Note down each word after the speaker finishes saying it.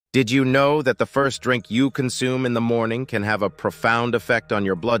Did you know that the first drink you consume in the morning can have a profound effect on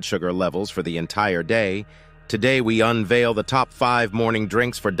your blood sugar levels for the entire day? Today, we unveil the top 5 morning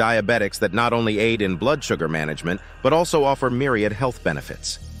drinks for diabetics that not only aid in blood sugar management, but also offer myriad health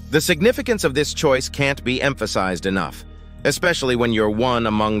benefits. The significance of this choice can't be emphasized enough, especially when you're one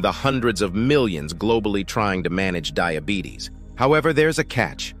among the hundreds of millions globally trying to manage diabetes. However, there's a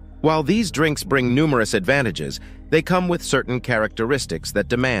catch. While these drinks bring numerous advantages, they come with certain characteristics that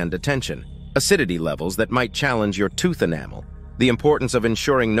demand attention. Acidity levels that might challenge your tooth enamel, the importance of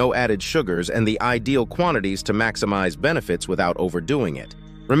ensuring no added sugars, and the ideal quantities to maximize benefits without overdoing it.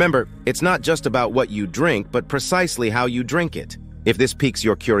 Remember, it's not just about what you drink, but precisely how you drink it. If this piques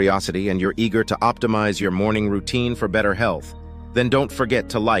your curiosity and you're eager to optimize your morning routine for better health, then don't forget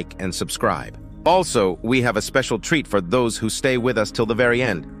to like and subscribe. Also, we have a special treat for those who stay with us till the very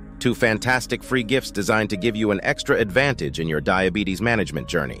end. 2 fantastic free gifts designed to give you an extra advantage in your diabetes management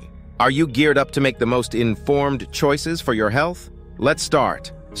journey. Are you geared up to make the most informed choices for your health? Let's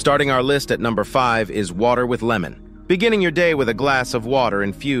start. Starting our list at number 5 is water with lemon. Beginning your day with a glass of water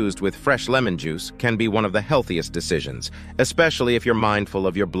infused with fresh lemon juice can be one of the healthiest decisions, especially if you're mindful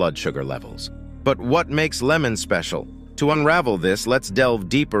of your blood sugar levels. But what makes lemon special? To unravel this, let's delve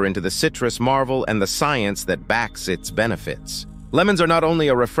deeper into the citrus marvel and the science that backs its benefits. Lemons are not only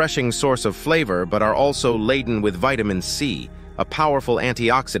a refreshing source of flavor, but are also laden with vitamin C, a powerful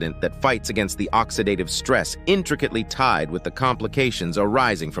antioxidant that fights against the oxidative stress intricately tied with the complications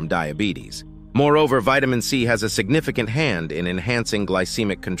arising from diabetes. Moreover, vitamin C has a significant hand in enhancing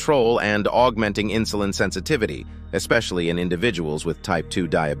glycemic control and augmenting insulin sensitivity, especially in individuals with type 2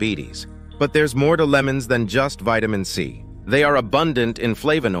 diabetes. But there's more to lemons than just vitamin C. They are abundant in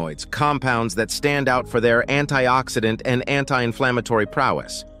flavonoids, compounds that stand out for their antioxidant and anti-inflammatory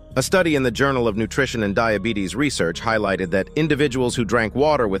prowess. A study in the Journal of Nutrition and Diabetes Research highlighted that individuals who drank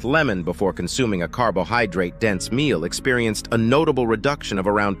water with lemon before consuming a carbohydrate-dense meal experienced a notable reduction of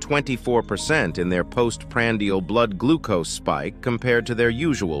around 24% in their postprandial blood glucose spike compared to their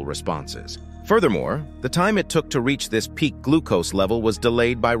usual responses. Furthermore, the time it took to reach this peak glucose level was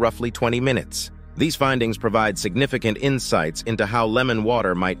delayed by roughly 20 minutes. These findings provide significant insights into how lemon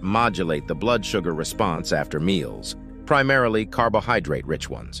water might modulate the blood sugar response after meals, primarily carbohydrate-rich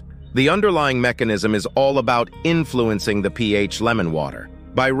ones. The underlying mechanism is all about influencing the pH lemon water.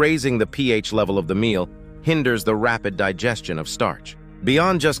 By raising the pH level of the meal, hinders the rapid digestion of starch.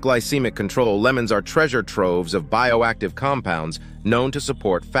 Beyond just glycemic control, lemons are treasure troves of bioactive compounds known to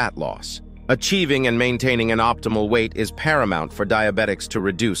support fat loss. Achieving and maintaining an optimal weight is paramount for diabetics to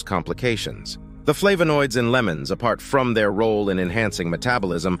reduce complications. The flavonoids in lemons, apart from their role in enhancing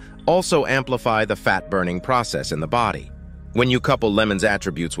metabolism, also amplify the fat-burning process in the body. When you couple lemon's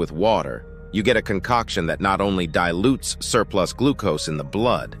attributes with water, you get a concoction that not only dilutes surplus glucose in the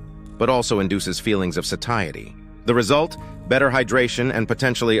blood, but also induces feelings of satiety. The result? Better hydration and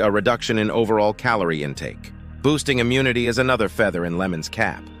potentially a reduction in overall calorie intake. Boosting immunity is another feather in lemon's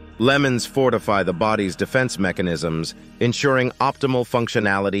cap. Lemons fortify the body's defense mechanisms, ensuring optimal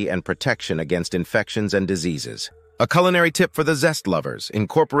functionality and protection against infections and diseases. A culinary tip for the zest lovers: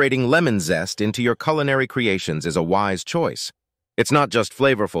 incorporating lemon zest into your culinary creations is a wise choice. It's not just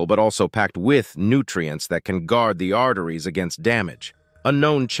flavorful, but also packed with nutrients that can guard the arteries against damage, a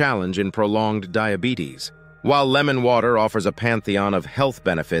known challenge in prolonged diabetes. While lemon water offers a pantheon of health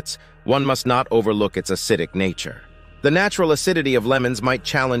benefits, one must not overlook its acidic nature. The natural acidity of lemons might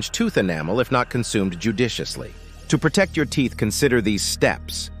challenge tooth enamel if not consumed judiciously. To protect your teeth, consider these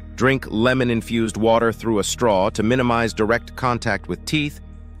steps. Drink lemon-infused water through a straw to minimize direct contact with teeth.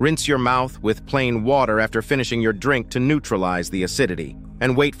 Rinse your mouth with plain water after finishing your drink to neutralize the acidity.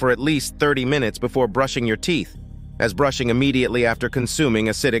 And wait for at least 30 minutes before brushing your teeth, as brushing immediately after consuming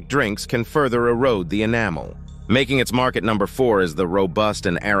acidic drinks can further erode the enamel. Making its mark at number 4 is the robust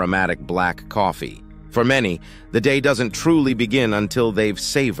and aromatic black coffee. For many, the day doesn't truly begin until they've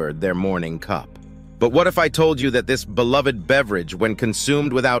savored their morning cup. But what if I told you that this beloved beverage, when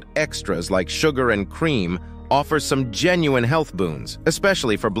consumed without extras like sugar and cream, offers some genuine health boons,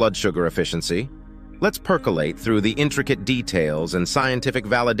 especially for blood sugar efficiency? Let's percolate through the intricate details and scientific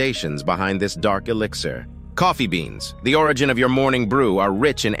validations behind this dark elixir. Coffee beans, the origin of your morning brew, are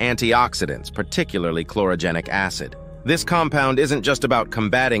rich in antioxidants, particularly chlorogenic acid. This compound isn't just about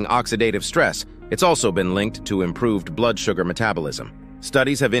combating oxidative stress, it's also been linked to improved blood sugar metabolism.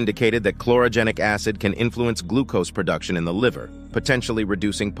 Studies have indicated that chlorogenic acid can influence glucose production in the liver, potentially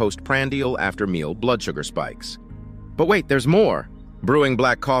reducing postprandial after-meal blood sugar spikes. But wait, there's more! Brewing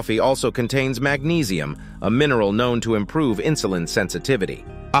black coffee also contains magnesium, a mineral known to improve insulin sensitivity.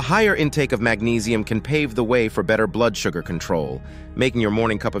 A higher intake of magnesium can pave the way for better blood sugar control, making your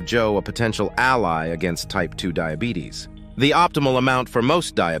morning cup of joe a potential ally against type 2 diabetes. The optimal amount for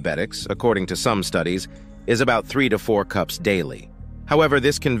most diabetics, according to some studies, is about 3 to 4 cups daily. However,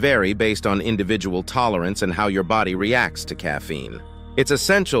 this can vary based on individual tolerance and how your body reacts to caffeine. It's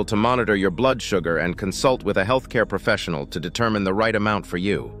essential to monitor your blood sugar and consult with a healthcare professional to determine the right amount for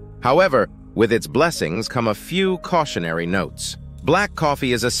you. However, with its blessings come a few cautionary notes. Black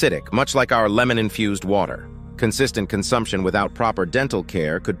coffee is acidic, much like our lemon-infused water. Consistent consumption without proper dental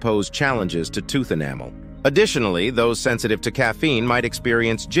care could pose challenges to tooth enamel. Additionally, those sensitive to caffeine might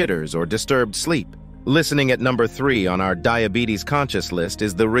experience jitters or disturbed sleep. Listening at number 3 on our diabetes conscious list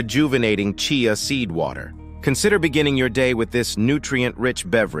is the rejuvenating Chia seed water. Consider beginning your day with this nutrient-rich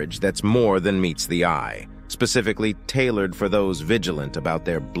beverage that's more than meets the eye, specifically tailored for those vigilant about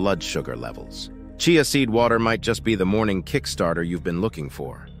their blood sugar levels. Chia seed water might just be the morning kickstarter you've been looking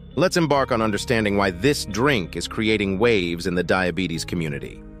for. Let's embark on understanding why this drink is creating waves in the diabetes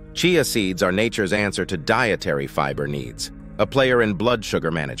community. Chia seeds are nature's answer to dietary fiber needs, a player in blood sugar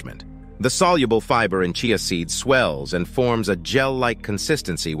management. The soluble fiber in chia seeds swells and forms a gel-like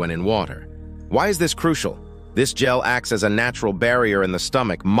consistency when in water. Why is this crucial? This gel acts as a natural barrier in the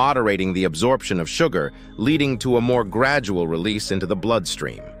stomach, moderating the absorption of sugar, leading to a more gradual release into the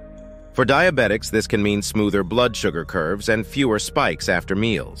bloodstream. For diabetics, this can mean smoother blood sugar curves and fewer spikes after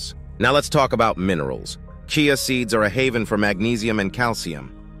meals. Now let's talk about minerals. Chia seeds are a haven for magnesium and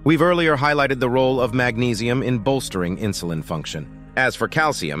calcium. We've earlier highlighted the role of magnesium in bolstering insulin function. As for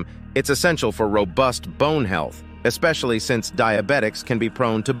calcium, it's essential for robust bone health, especially since diabetics can be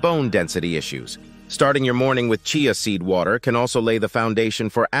prone to bone density issues. Starting your morning with chia seed water can also lay the foundation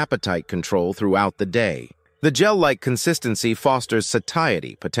for appetite control throughout the day. The gel-like consistency fosters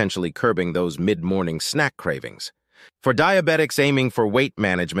satiety, potentially curbing those mid-morning snack cravings. For diabetics aiming for weight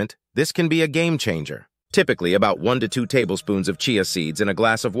management, this can be a game changer. Typically, about 1 to 2 tablespoons of chia seeds in a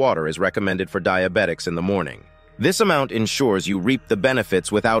glass of water is recommended for diabetics in the morning. This amount ensures you reap the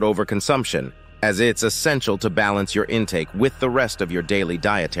benefits without overconsumption, as it's essential to balance your intake with the rest of your daily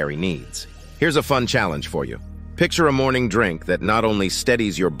dietary needs. Here's a fun challenge for you. Picture a morning drink that not only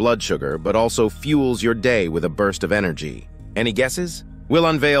steadies your blood sugar, but also fuels your day with a burst of energy. Any guesses? We'll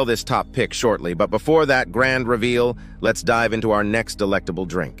unveil this top pick shortly, but before that grand reveal, let's dive into our next delectable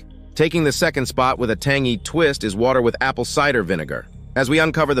drink. Taking the second spot with a tangy twist is water with apple cider vinegar. As we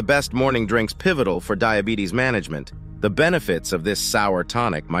uncover the best morning drinks pivotal for diabetes management, the benefits of this sour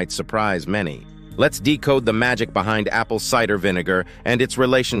tonic might surprise many. Let's decode the magic behind apple cider vinegar and its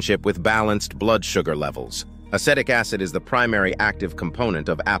relationship with balanced blood sugar levels. Acetic acid is the primary active component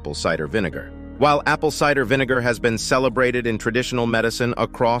of apple cider vinegar. While apple cider vinegar has been celebrated in traditional medicine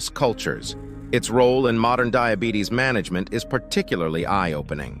across cultures, its role in modern diabetes management is particularly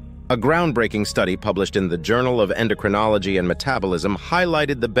eye-opening. A groundbreaking study published in the Journal of Endocrinology and Metabolism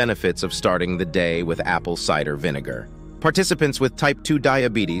highlighted the benefits of starting the day with apple cider vinegar. Participants with type 2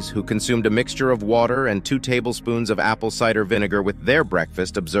 diabetes who consumed a mixture of water and 2 tablespoons of apple cider vinegar with their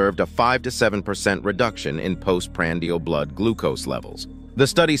breakfast observed a 5 to 7% reduction in postprandial blood glucose levels. The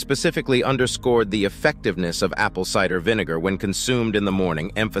study specifically underscored the effectiveness of apple cider vinegar when consumed in the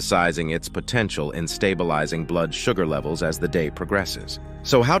morning, emphasizing its potential in stabilizing blood sugar levels as the day progresses.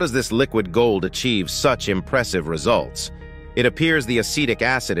 So how does this liquid gold achieve such impressive results? It appears the acetic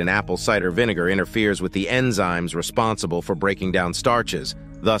acid in apple cider vinegar interferes with the enzymes responsible for breaking down starches,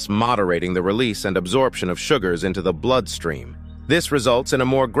 thus moderating the release and absorption of sugars into the bloodstream. This results in a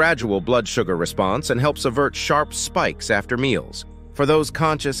more gradual blood sugar response and helps avert sharp spikes after meals. For those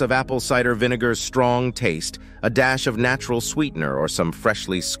conscious of apple cider vinegar's strong taste, a dash of natural sweetener or some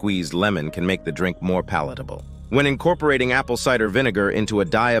freshly squeezed lemon can make the drink more palatable. When incorporating apple cider vinegar into a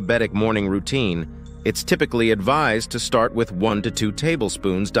diabetic morning routine, it's typically advised to start with 1 to 2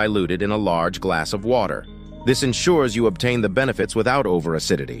 tablespoons diluted in a large glass of water. This ensures you obtain the benefits without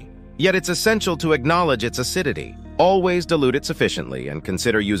over-acidity. Yet it's essential to acknowledge its acidity. Always dilute it sufficiently and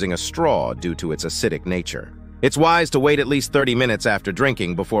consider using a straw due to its acidic nature. It's wise to wait at least 30 minutes after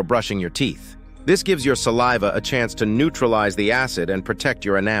drinking before brushing your teeth. This gives your saliva a chance to neutralize the acid and protect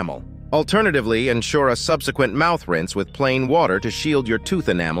your enamel. Alternatively, ensure a subsequent mouth rinse with plain water to shield your tooth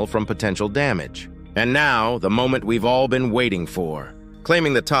enamel from potential damage. And now, the moment we've all been waiting for.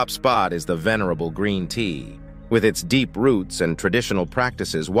 Claiming the top spot is the venerable green tea. With its deep roots and traditional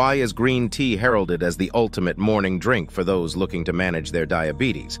practices, why is green tea heralded as the ultimate morning drink for those looking to manage their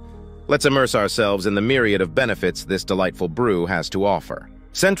diabetes? Let's immerse ourselves in the myriad of benefits this delightful brew has to offer.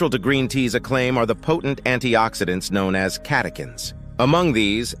 Central to green tea's acclaim are the potent antioxidants known as catechins. Among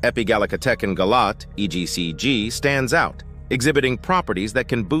these, epigallocatechin galat, EGCG, stands out. exhibiting properties that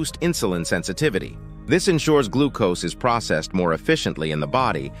can boost insulin sensitivity. This ensures glucose is processed more efficiently in the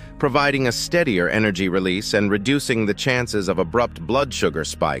body, providing a steadier energy release and reducing the chances of abrupt blood sugar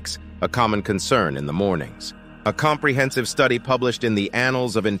spikes, a common concern in the mornings. A comprehensive study published in the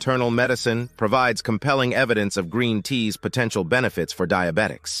Annals of Internal Medicine provides compelling evidence of green tea's potential benefits for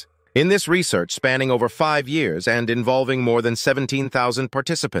diabetics. In this research spanning over 5 years and involving more than 17,000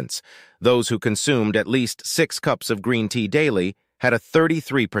 participants, those who consumed at least 6 cups of green tea daily had a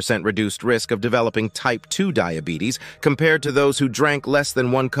 33% reduced risk of developing type 2 diabetes compared to those who drank less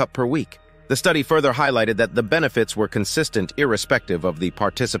than 1 cup per week. The study further highlighted that the benefits were consistent irrespective of the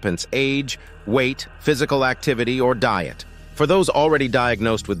participants' age, weight, physical activity, or diet. For those already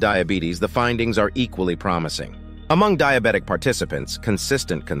diagnosed with diabetes, the findings are equally promising. Among diabetic participants,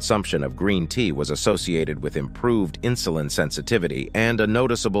 consistent consumption of green tea was associated with improved insulin sensitivity and a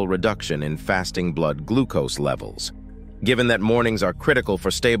noticeable reduction in fasting blood glucose levels. Given that mornings are critical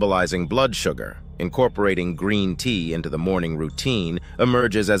for stabilizing blood sugar, incorporating green tea into the morning routine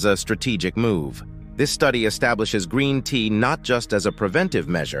emerges as a strategic move. This study establishes green tea not just as a preventive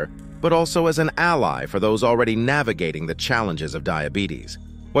measure, but also as an ally for those already navigating the challenges of diabetes.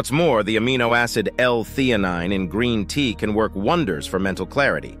 What's more, the amino acid L-theanine in green tea can work wonders for mental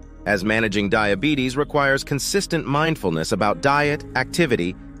clarity, as managing diabetes requires consistent mindfulness about diet,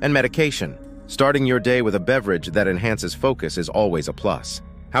 activity, and medication. Starting your day with a beverage that enhances focus is always a plus.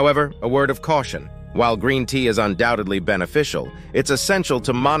 However, a word of caution. While green tea is undoubtedly beneficial, it's essential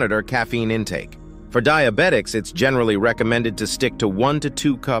to monitor caffeine intake. For diabetics, it's generally recommended to stick to 1 to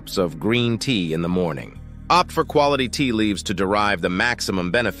 2 cups of green tea in the morning. Opt for quality tea leaves to derive the maximum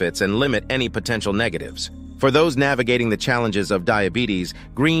benefits and limit any potential negatives. For those navigating the challenges of diabetes,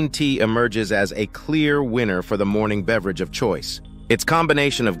 green tea emerges as a clear winner for the morning beverage of choice. Its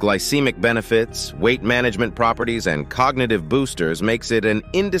combination of glycemic benefits, weight management properties, and cognitive boosters makes it an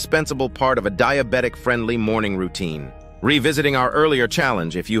indispensable part of a diabetic-friendly morning routine. Revisiting our earlier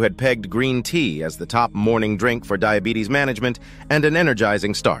challenge, if you had pegged green tea as the top morning drink for diabetes management and an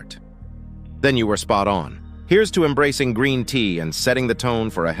energizing start, then you were spot on. Here's to embracing green tea and setting the tone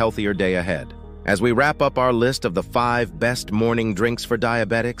for a healthier day ahead. As we wrap up our list of the 5 best morning drinks for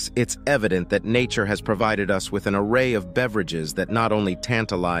diabetics, it's evident that nature has provided us with an array of beverages that not only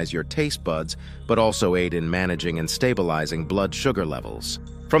tantalize your taste buds, but also aid in managing and stabilizing blood sugar levels.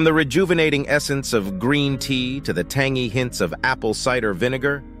 From the rejuvenating essence of green tea to the tangy hints of apple cider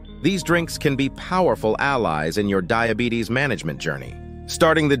vinegar, these drinks can be powerful allies in your diabetes management journey.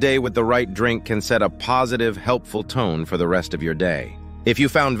 Starting the day with the right drink can set a positive, helpful tone for the rest of your day. If you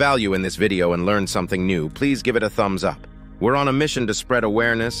found value in this video and learned something new, please give it a thumbs up. We're on a mission to spread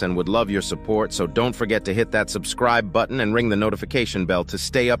awareness and would love your support, so don't forget to hit that subscribe button and ring the notification bell to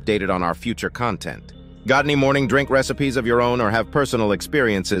stay updated on our future content. Got any morning drink recipes of your own or have personal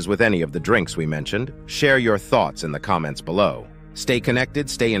experiences with any of the drinks we mentioned? Share your thoughts in the comments below. Stay connected,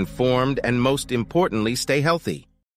 stay informed, and most importantly, stay healthy.